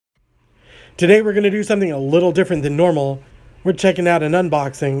Today we're going to do something a little different than normal. We're checking out an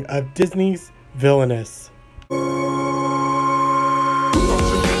unboxing of Disney's Villainous.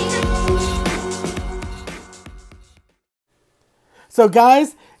 So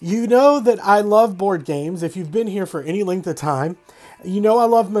guys, you know that I love board games. If you've been here for any length of time, you know I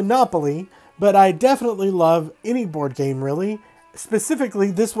love Monopoly, but I definitely love any board game really. Specifically,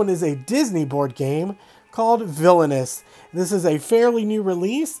 this one is a Disney board game called Villainous. This is a fairly new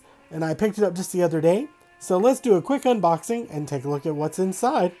release, and I picked it up just the other day. So let's do a quick unboxing and take a look at what's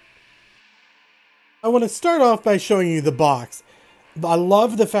inside. I want to start off by showing you the box. I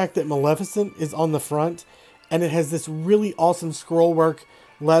love the fact that Maleficent is on the front, and it has this really awesome scroll work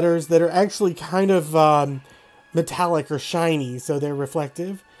letters that are actually kind of metallic or shiny, so they're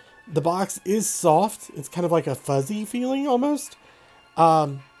reflective. The box is soft. It's kind of like a fuzzy feeling almost.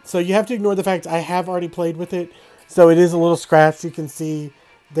 So you have to ignore the fact I have already played with it. So it is a little scratched. You can see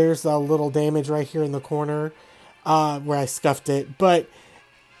there's a little damage right here in the corner where I scuffed it. But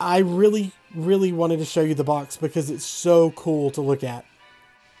I really wanted to show you the box because it's so cool to look at.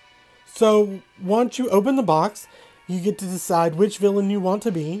 So once you open the box, you get to decide which villain you want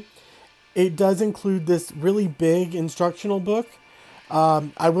to be. It does include this really big instructional book.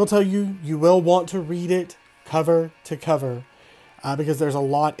 I will tell you, you will want to read it cover to cover because there's a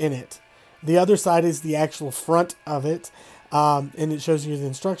lot in it. The other side is the actual front of it, and it shows you the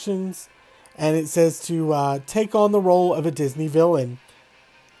instructions, and it says to take on the role of a Disney villain.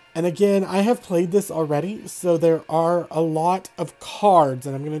 And again, I have played this already, so there are a lot of cards,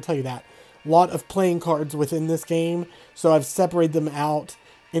 and I'm going to tell you that. A lot of playing cards within this game, so I've separated them out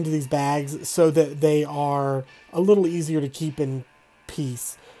into these bags so that they are a little easier to keep in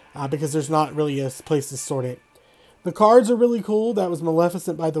peace, because there's not really a place to sort it. The cards are really cool. That was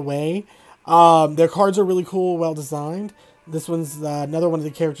Maleficent, by the way. Their cards are really cool, well designed. This one's another one of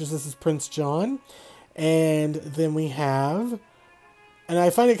the characters. This is Prince John. And then we have... And I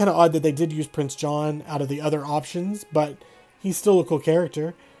find it kind of odd that they did use Prince John out of the other options, but he's still a cool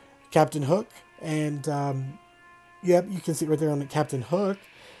character. Captain Hook. And, yep, you can see it right there on the Captain Hook.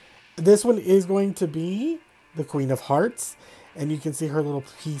 This one is going to be the Queen of Hearts. And you can see her little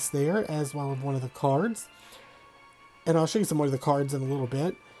piece there as well as one of the cards. And I'll show you some more of the cards in a little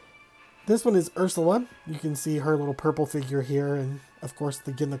bit. This one is Ursula. You can see her little purple figure here. And, of course,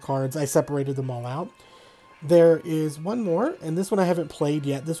 again, the cards. I separated them all out. There is one more, and this one I haven't played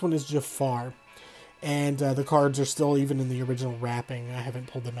yet. This one is Jafar. And the cards are still even in the original wrapping. I haven't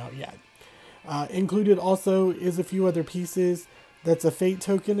pulled them out yet. Included also is a few other pieces. That's a fate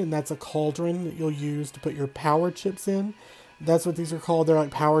token, and that's a cauldron that you'll use to put your power chips in. That's what these are called. They're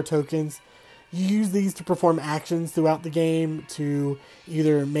like power tokens. You use these to perform actions throughout the game to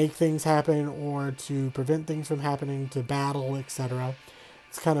either make things happen or to prevent things from happening, to battle, etc.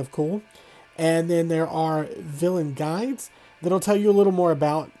 It's kind of cool. And then there are villain guides that'll tell you a little more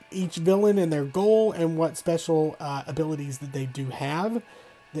about each villain and their goal and what special abilities that they do have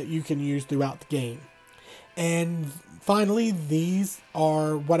that you can use throughout the game. And finally, these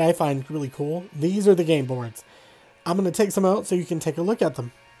are what I find really cool. These are the game boards. I'm going to take some out so you can take a look at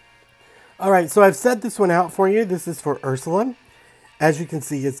them. Alright, so I've set this one out for you. This is for Ursula. As you can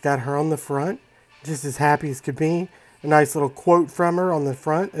see, it's got her on the front, just as happy as could be. A nice little quote from her on the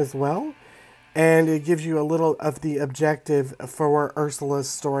front as well. And it gives you a little of the objective for Ursula's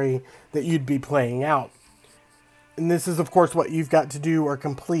story that you'd be playing out. And this is, of course, what you've got to do or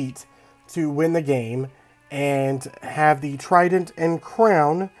complete to win the game and have the trident and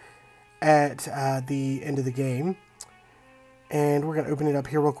crown at the end of the game. And we're going to open it up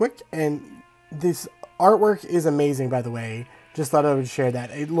here real quick. And this artwork is amazing, by the way. Just thought I would share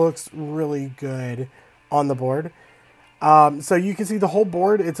that. It looks really good on the board. So you can see the whole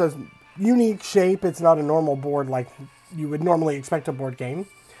board. It's a unique shape. It's not a normal board like you would normally expect a board game.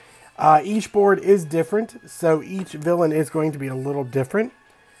 Each board is different, so each villain is going to be a little different.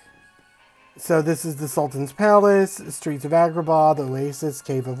 So this is the Sultan's Palace, Streets of Agrabah, the Oasis,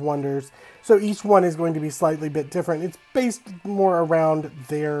 Cave of Wonders. So each one is going to be slightly bit different. It's based more around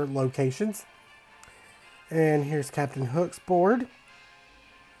their locations. And here's Captain Hook's board.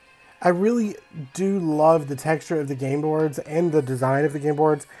 I really do love the texture of the game boards and the design of the game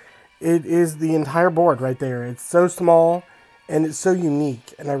boards. It is the entire board right there. It's so small and it's so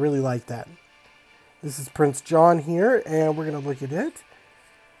unique, and I really like that. This is Prince John here, and we're going to look at it.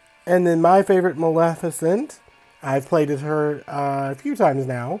 And then my favorite, Maleficent. I've played with her a few times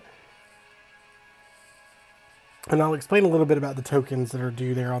now. And I'll explain a little bit about the tokens that are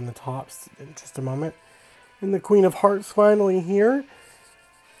due there on the tops in just a moment. And the Queen of Hearts finally here.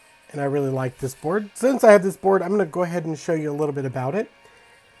 And I really like this board. Since I have this board, I'm going to go ahead and show you a little bit about it.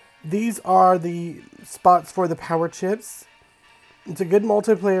 These are the spots for the power chips. It's a good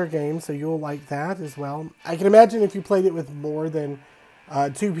multiplayer game, so you'll like that as well. I can imagine if you played it with more than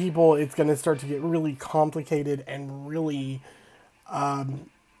 2 people, it's going to start to get really complicated and really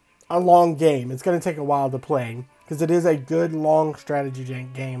a long game. It's going to take a while to play because it is a good long strategy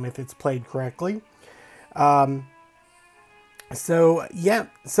game if it's played correctly. So yeah,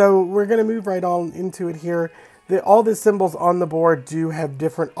 so we're going to move right on into it here. All the symbols on the board do have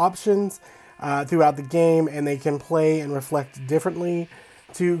different options throughout the game, and they can play and reflect differently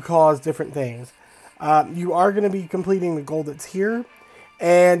to cause different things. You are going to be completing the goal that's here,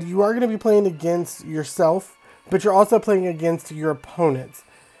 and you are going to be playing against yourself, but you're also playing against your opponents.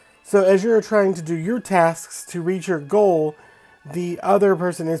 So as you're trying to do your tasks to reach your goal, the other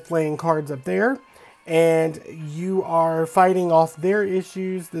person is playing cards up there, and you are fighting off their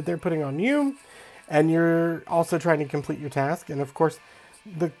issues that they're putting on you, and you're also trying to complete your task. And of course,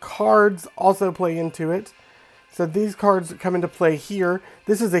 the cards also play into it. So these cards come into play here.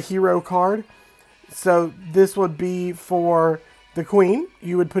 This is a hero card. So this would be for the queen.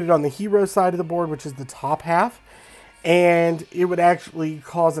 You would put it on the hero side of the board, which is the top half. And it would actually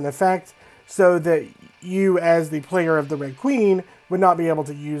cause an effect so that you, as the player of the red queen, would not be able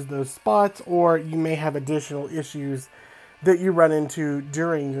to use those spots, or you may have additional issues that you run into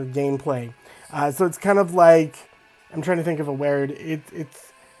during your gameplay. So it's kind of like, I'm trying to think of a word.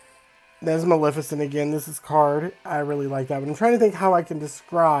 There's Maleficent again. This is card. I really like that. But I'm trying to think how I can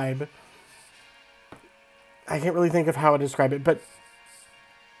describe. I can't really think of how to describe it, but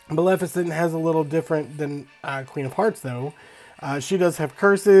Maleficent has a little different than Queen of Hearts, though. She does have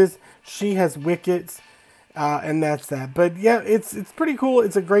curses. She has wickets, and that's that. But yeah, it's pretty cool.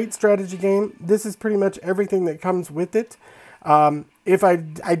 It's a great strategy game. This is pretty much everything that comes with it. If I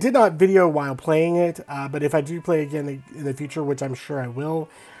did not video while playing it, but if I do play again in the future, which I'm sure I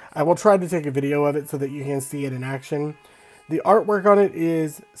will try to take a video of it so that you can see it in action. The artwork on it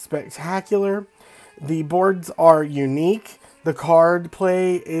is spectacular. The boards are unique. The card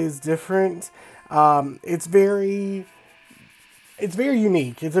play is different. It's very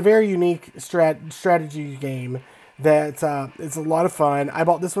unique. It's a very unique strategy game that it's a lot of fun. I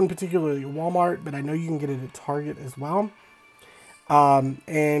bought this one particularly at Walmart, but I know you can get it at Target as well. So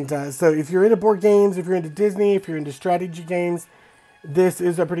if you're into board games, if you're into Disney, if you're into strategy games, this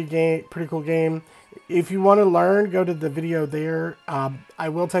is a pretty cool game. If you want to learn, go to the video there. I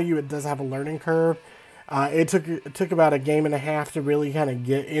will tell you it does have a learning curve. It took about a game and a half to really kind of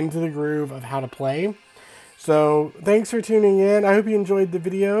get into the groove of how to play. So thanks for tuning in. I hope you enjoyed the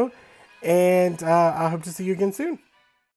video, and I hope to see you again soon.